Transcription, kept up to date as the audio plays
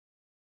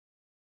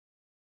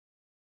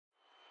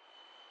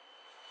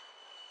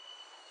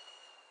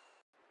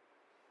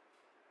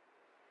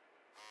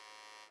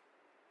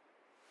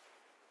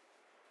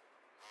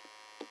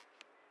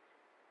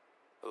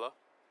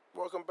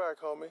Welcome back,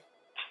 homie.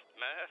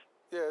 Mav?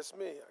 Yeah, it's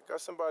me. I got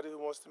somebody who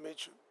wants to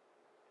meet you.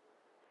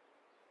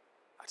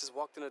 I just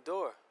walked in the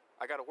door.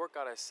 I got a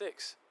workout at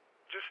 6.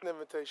 Just an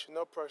invitation,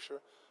 no pressure,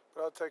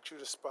 but I'll text you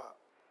the spot.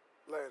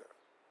 Later.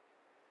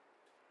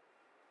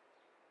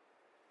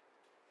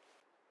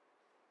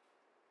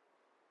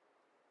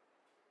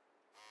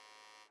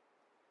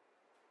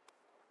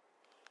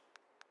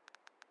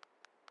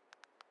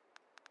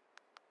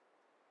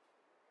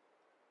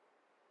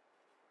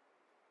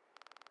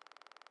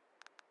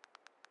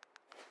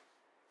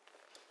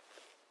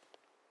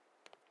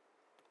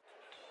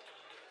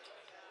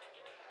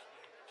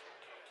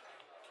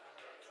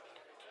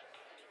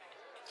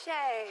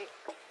 Jay,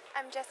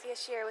 I'm Jessie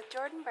Ashear with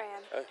Jordan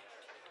Brand. Hey.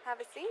 Have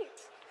a seat.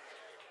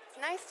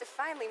 It's nice to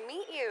finally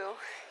meet you.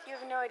 You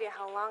have no idea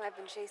how long I've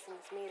been chasing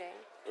this meeting.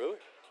 Really?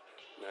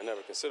 I mean, I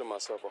never considered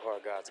myself a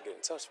hard guy to get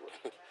in touch with.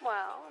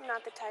 Well, I'm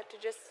not the type to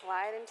just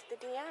slide into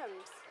the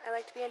DMs. I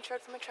like to be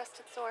insured from a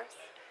trusted source.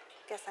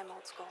 Guess I'm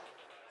old school.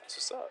 That's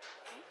what's up.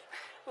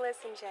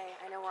 Listen, Jay,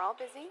 I know we're all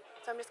busy,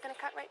 so I'm just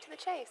gonna cut right to the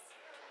chase.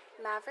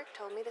 Maverick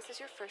told me this is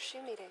your first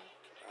shoe meeting.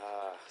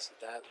 So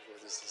that's what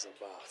this is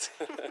about.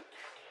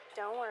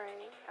 Don't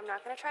worry. I'm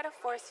not going to try to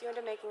force you into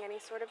making any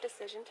sort of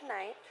decision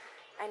tonight.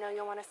 I know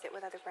you'll want to sit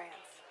with other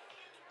brands.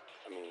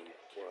 I mean,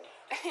 well...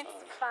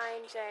 It's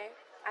fine, Jay.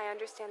 I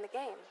understand the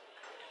game.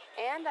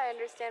 And I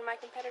understand my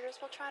competitors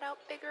will trot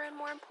out bigger and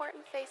more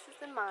important faces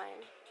than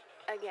mine.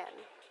 Again,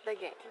 the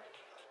game.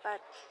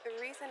 But the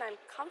reason I'm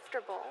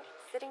comfortable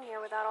sitting here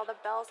without all the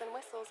bells and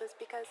whistles is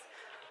because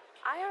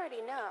I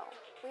already know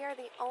we are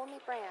the only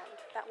brand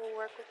that will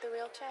work with the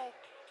real Jay.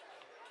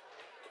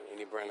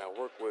 Any brand I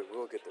work with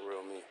will get the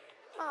real me.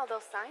 Well,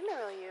 they'll sign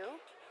the real you.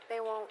 They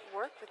won't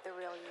work with the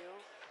real you.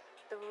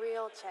 The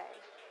real Jay.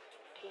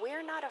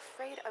 We're not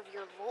afraid of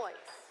your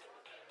voice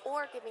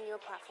or giving you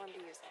a platform to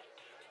use it.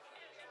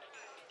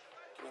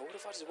 You know, what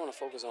if I just want to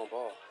focus on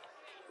ball?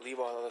 Leave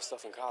all the other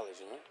stuff in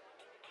college, you know?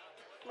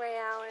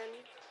 Ray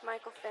Allen,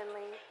 Michael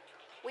Finley.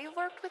 We've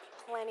worked with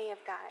plenty of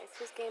guys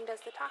whose game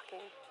does the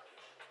talking.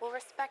 We'll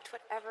respect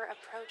whatever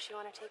approach you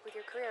want to take with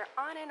your career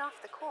on and off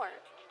the court.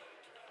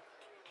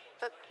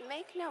 But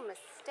make no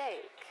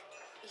mistake,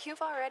 you've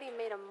already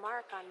made a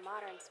mark on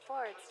modern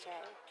sports,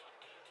 Jay.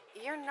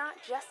 You're not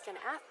just an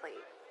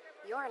athlete,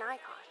 you're an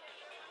icon.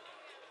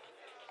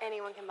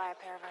 Anyone can buy a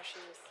pair of our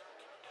shoes.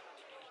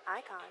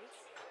 Icons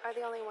are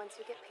the only ones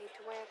who get paid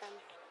to wear them.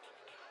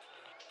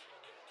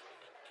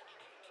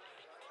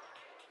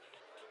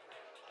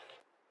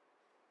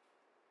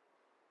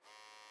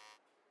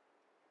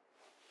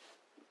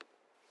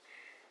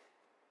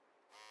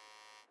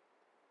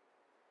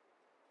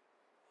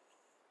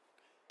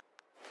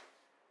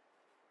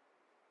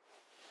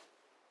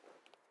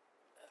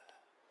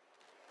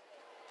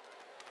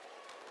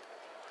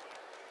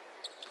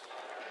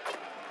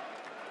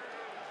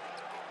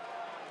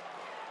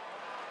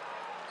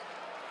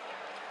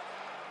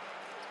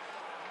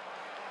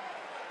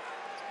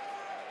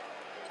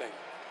 Thank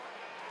you.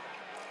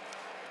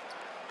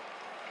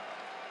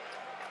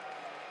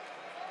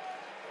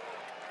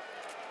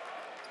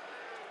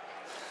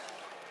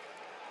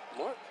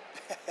 Mark?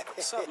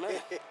 What's up,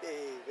 man?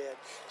 Hey, man.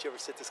 Did you ever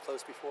sit this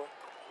close before?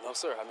 No,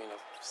 sir. I mean,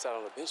 I've sat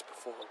on the bench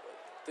before, but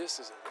this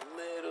is a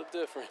little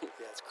different.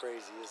 Yeah, it's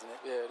crazy, isn't it?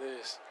 Yeah, it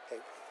is. Hey,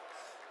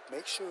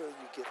 make sure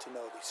you get to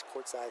know these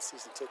courtside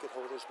season ticket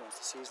holders once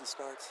the season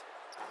starts.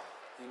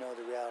 You know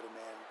the reality,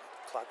 man.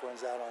 Clock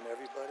runs out on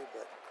everybody,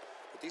 but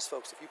with these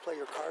folks, if you play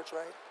your cards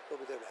right, they'll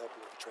be there to help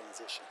you with the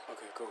transition.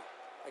 Okay, cool.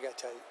 I gotta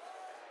tell you,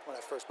 when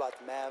I first bought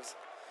the Mavs,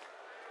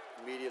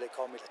 the media, they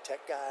called me the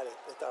tech guy.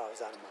 They thought I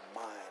was out of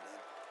my mind,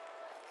 and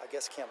I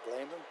guess can't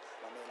blame them.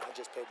 I mean, I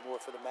just paid more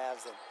for the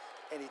Mavs than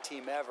any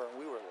team ever, and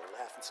we were the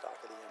laughingstock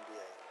of the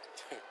NBA.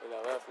 We're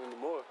not laughing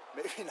anymore.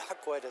 Maybe not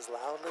quite as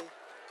loudly,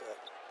 but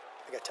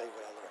I gotta tell you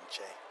what I learned,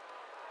 Jay.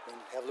 When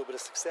you have a little bit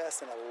of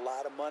success and a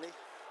lot of money,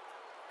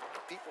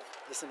 people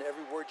listen to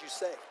every word you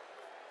say.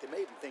 They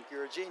may even think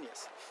you're a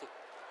genius.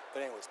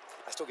 But anyways,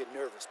 I still get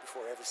nervous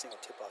before every single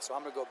tip-off, so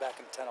I'm gonna go back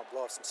in the tent, I'll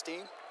blow off some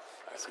steam. All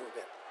right, See cool. you in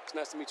a bit. It's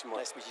nice to meet you,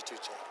 Mark. Nice to meet you too,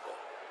 Jay.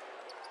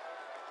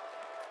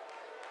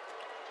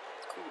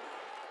 Cool.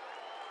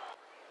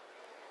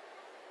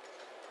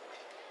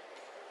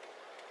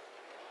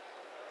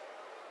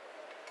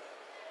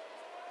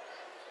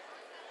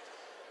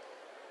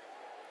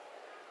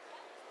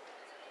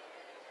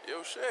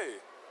 Yo,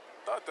 Shay,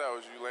 thought that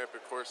was you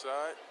lamping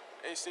courtside.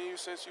 Ain't seen you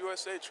since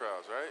USA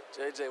trials, right?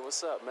 JJ,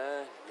 what's up,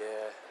 man?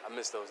 Yeah, I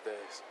miss those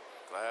days.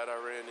 Glad I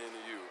ran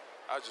into you.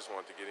 I just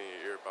wanted to get in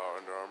your ear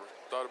about Under Armour.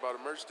 Thought about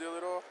a merch deal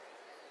at all?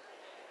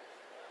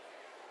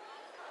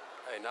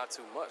 Hey, not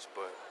too much,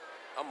 but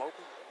I'm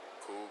open.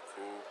 Cool.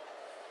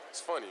 It's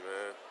funny,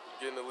 man. You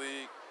get in the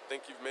league,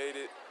 think you've made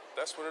it.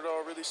 That's when it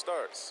all really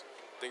starts.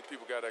 Think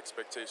people got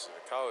expectations in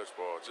college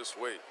ball. Just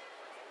wait.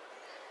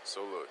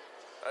 So look,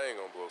 I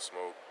ain't gonna blow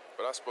smoke,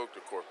 but I spoke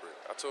to corporate.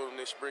 I told them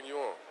they should bring you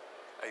on.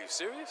 Are you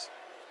serious?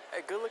 Hey,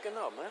 good looking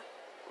out, man.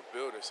 We're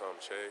building something,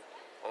 Che.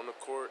 On the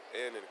court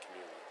and in the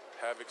community.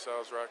 Havoc's I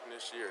was rocking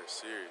this year is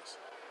serious.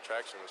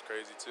 Traction was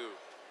crazy, too.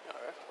 All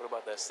right. What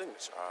about that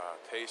signature?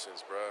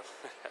 Patience, bruh.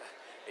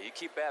 Hey, you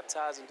keep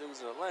baptizing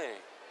dudes in the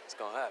lane, it's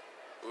gonna happen.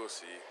 We'll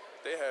see.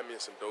 They had me in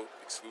some dope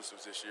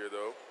exclusives this year,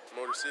 though.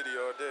 Motor City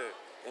all day.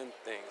 Them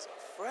things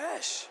are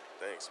fresh.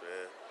 Thanks,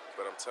 man.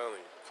 But I'm telling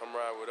you, come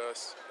ride with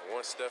us, and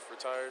once Steph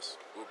retires,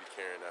 we'll be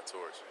carrying that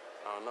torch.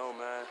 I don't know,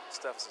 man.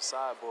 Steph's a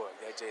sideboard.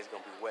 That J's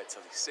gonna be wet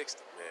till he's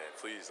 60. Man,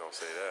 please don't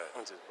say that.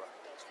 I'm just rocking.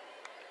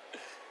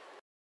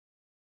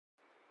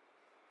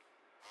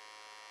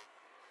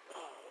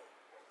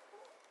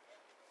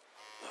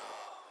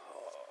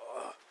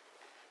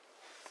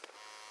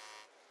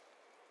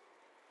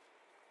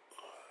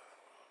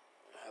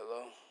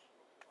 Hello?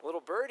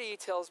 Little birdie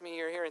tells me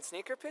you're hearing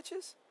sneaker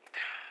pitches?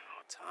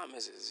 What time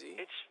is it, Z?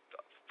 It's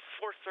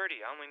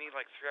 4:30. I only need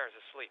like 3 hours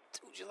of sleep.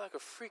 Dude, you're like a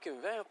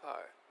freaking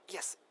vampire.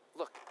 Yes,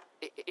 look,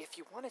 if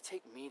you want to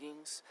take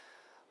meetings,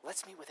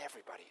 let's meet with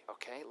everybody,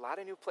 okay? A lot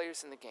of new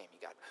players in the game. You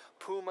got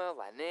Puma,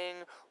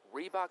 Lanning,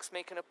 Reebok's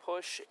making a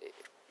push.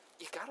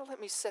 You gotta let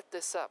me set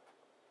this up.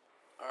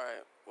 All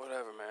right,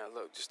 whatever, man.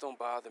 Look, just don't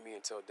bother me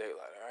until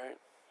daylight, all right?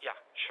 Yeah,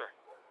 sure.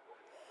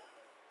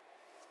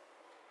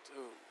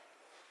 Dude.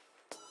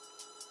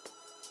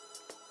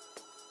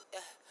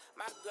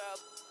 My girl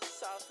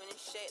soft and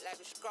shaped like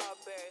a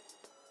strawberry.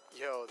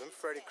 Yo, them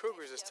Freddy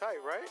Kruegers is tight,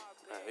 right?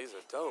 Man, these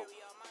are dope.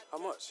 How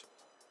much?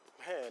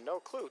 Man, no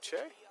clue, Che.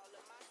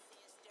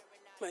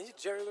 Man, you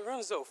Jerry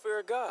Lorenzo, fear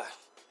of God.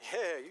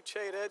 Yeah, you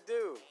Che that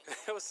dude.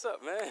 What's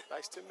up, man?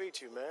 Nice to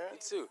meet you, man. You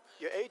too.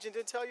 Your agent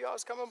didn't tell you I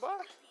was coming by?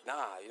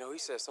 Nah, you know, he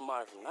said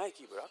somebody from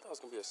Nike, but I thought it was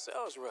gonna be a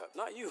sales rep,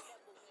 not you.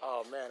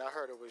 Oh, man, I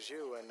heard it was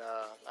you, and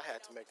I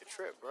had to make the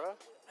trip, bro.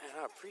 Man,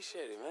 I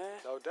appreciate it,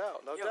 man. No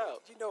doubt, no Yo,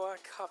 doubt. You know I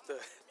copped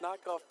a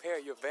knockoff pair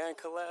of your Van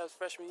collabs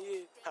freshman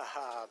year.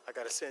 Haha, I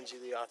gotta send you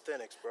the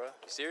authentics, bro.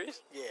 You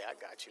serious? Yeah, I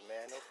got you,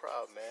 man. No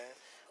problem, man.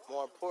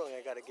 More importantly,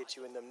 I gotta get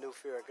you in them new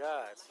Fear of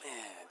Gods.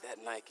 Man, that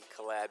Nike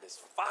collab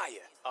is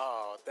fire.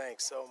 Oh,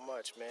 thanks so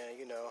much, man.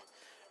 You know,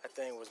 that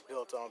thing was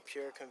built on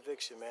pure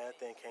conviction, man. That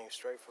thing came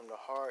straight from the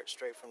heart,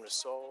 straight from the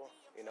soul.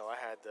 You know, I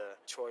had the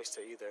choice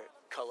to either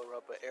color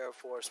up an Air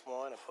Force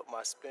One and put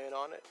my spin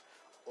on it,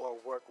 or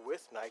work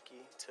with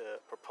Nike to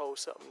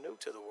propose something new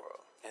to the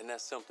world. And that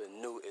something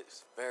new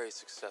is very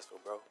successful,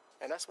 bro.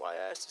 And that's why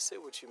I asked to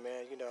sit with you,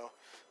 man. You know,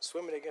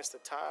 swimming against the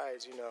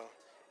tides, you know,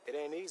 it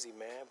ain't easy,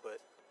 man, but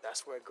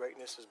that's where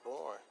greatness is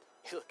born.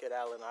 You look at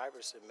Allen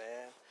Iverson,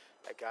 man.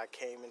 That guy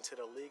came into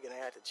the league and they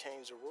had to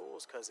change the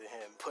rules because of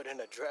him. Put in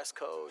a dress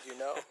code, you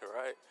know?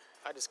 Right.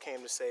 I just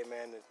came to say,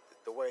 man, that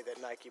the way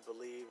that Nike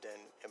believed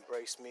and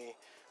embraced me,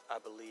 I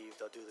believe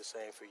they'll do the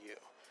same for you.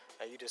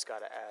 Now, you just got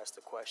to ask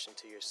the question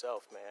to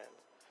yourself, man.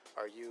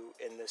 Are you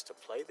in this to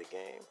play the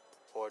game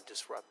or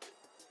disrupt it?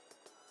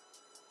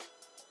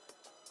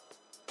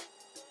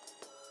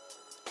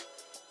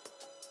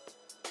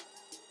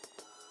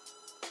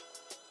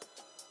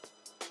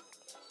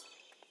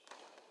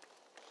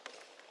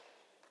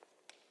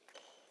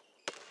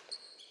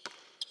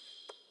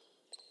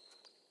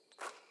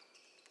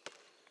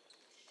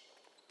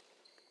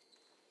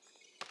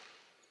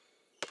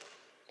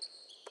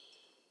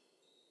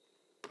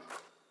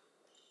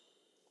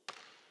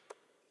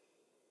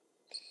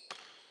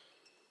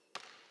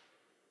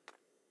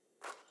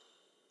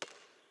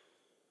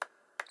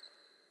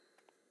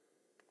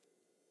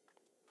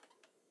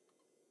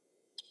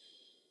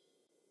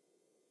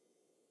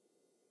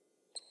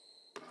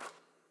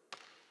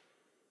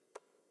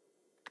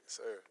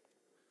 Sir,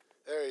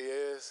 there he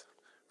is,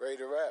 ready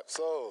to rap.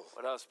 So,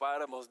 What up,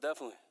 Spider? Most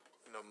definitely.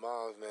 you know,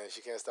 Mom's, man,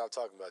 she can't stop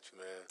talking about you,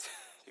 man.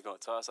 You gonna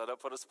toss that up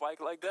for the spike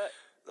like that?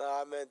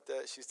 Nah, I meant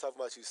that she's talking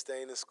about you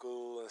staying in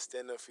school and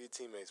standing up for your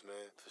teammates,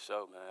 man. For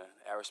sure, man.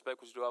 I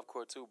respect what you do off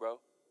court too, bro.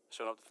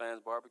 Showing up to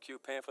fans' barbecue,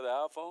 paying for the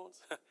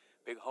iPhones.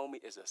 Big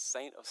homie is a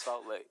saint of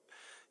Salt Lake.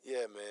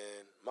 Yeah,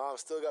 man. Mom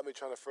still got me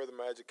trying to further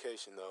my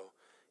education, though.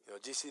 You know,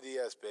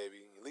 GCDS,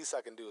 baby. The least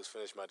I can do is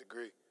finish my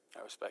degree.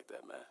 I respect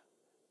that, man.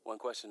 One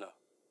question, though.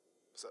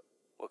 What's up?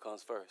 What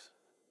comes first?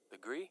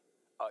 Degree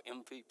or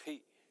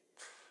MVP?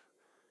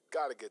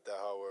 Gotta get that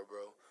hardware,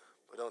 bro.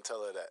 But don't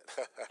tell her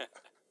that.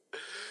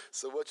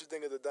 So what you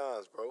think of the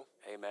Dons, bro?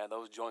 Hey, man,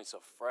 those joints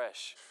are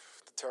fresh.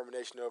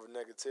 Determination over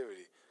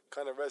negativity.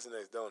 Kind of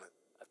resonates, don't it?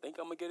 I think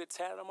I'm gonna get it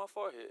tatted on my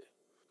forehead.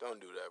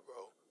 Don't do that,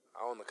 bro.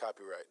 I own the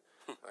copyright.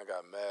 I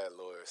got mad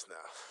lawyers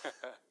now.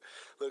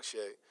 Look,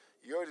 Shay,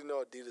 you already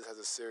know Adidas has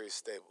a serious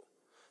stable.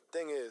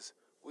 Thing is,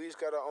 we each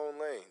got our own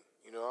lane.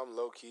 You know, I'm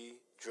low-key,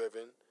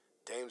 driven.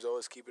 Dame's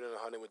always keeping it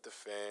 100 with the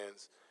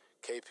fans.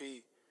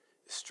 KP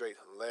is straight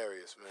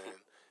hilarious, man.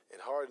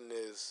 And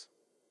Harden's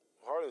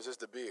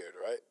just a beard,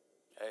 right?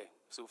 Hey,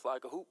 super fly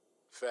like a hoop.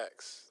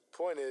 Facts.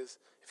 Point is,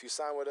 if you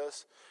sign with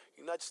us,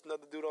 you're not just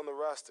another dude on the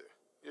roster.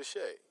 You're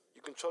Shay.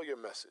 You control your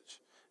message.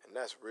 And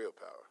that's real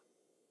power.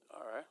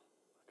 All right.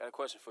 I got a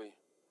question for you.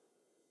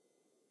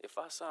 If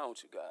I sign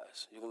with you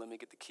guys, you gonna let me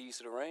get the keys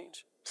to the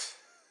range?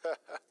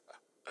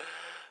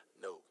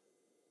 No.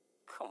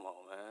 Come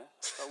on, man.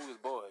 Thought we was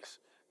boys.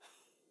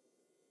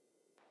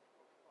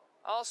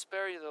 I'll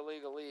spare you the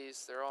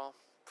legalese. They're all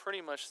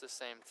pretty much the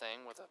same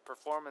thing with a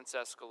performance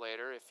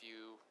escalator if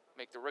you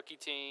make the rookie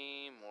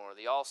team or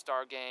the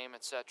all-star game,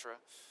 etc.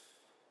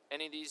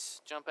 Any of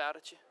these jump out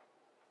at you?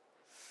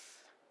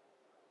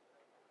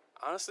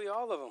 Honestly,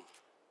 all of them.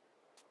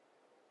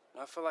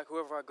 I feel like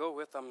whoever I go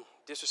with, I'm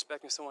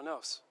disrespecting someone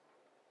else.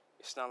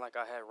 It's not like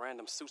I had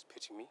random suits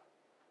pitching me.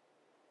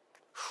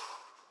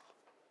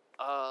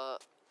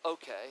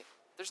 Okay.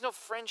 There's no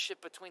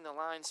friendship between the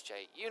lines,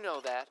 Jay. You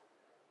know that.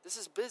 This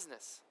is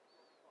business.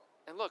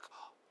 And look,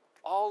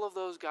 all of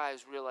those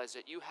guys realize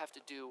that you have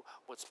to do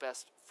what's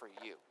best for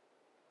you.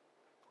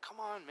 Come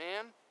on,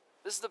 man.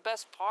 This is the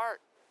best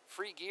part.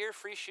 Free gear,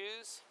 free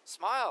shoes.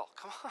 Smile.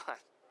 Come on.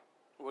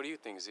 What do you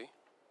think, Z?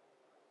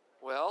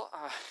 Well,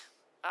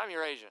 I'm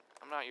your agent.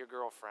 I'm not your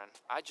girlfriend.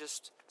 I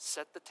just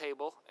set the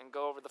table and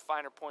go over the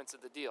finer points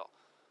of the deal.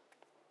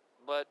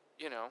 But,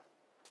 you know,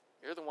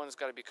 you're the one who's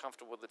got to be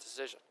comfortable with the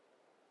decision.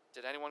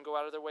 Did anyone go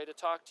out of their way to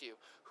talk to you?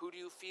 Who do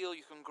you feel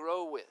you can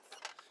grow with?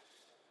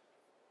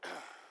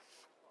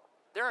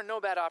 There are no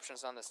bad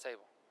options on this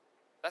table.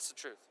 That's the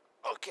truth.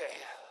 Okay.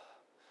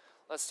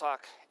 Let's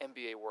talk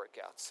NBA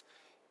workouts.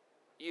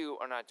 You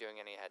are not doing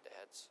any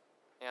head-to-heads.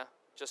 Yeah?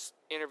 Just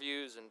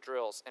interviews and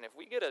drills. And if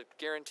we get a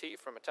guarantee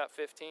from a top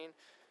 15,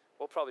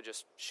 we'll probably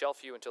just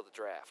shelf you until the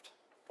draft.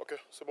 Okay,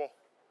 c'est bon.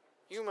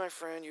 You, my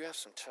friend, you have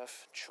some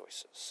tough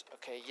choices.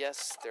 Okay,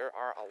 yes, there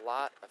are a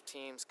lot of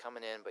teams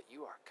coming in, but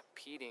you are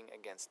competing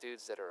against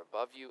dudes that are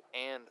above you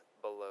and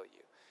below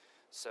you.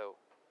 So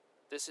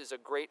this is a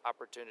great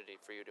opportunity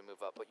for you to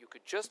move up, but you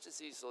could just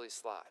as easily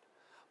slide.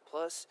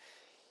 Plus,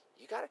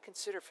 you got to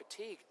consider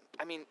fatigue.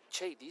 I mean,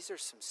 Che, these are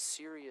some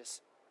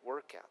serious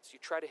workouts. You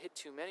try to hit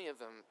too many of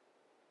them,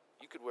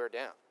 you could wear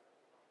down.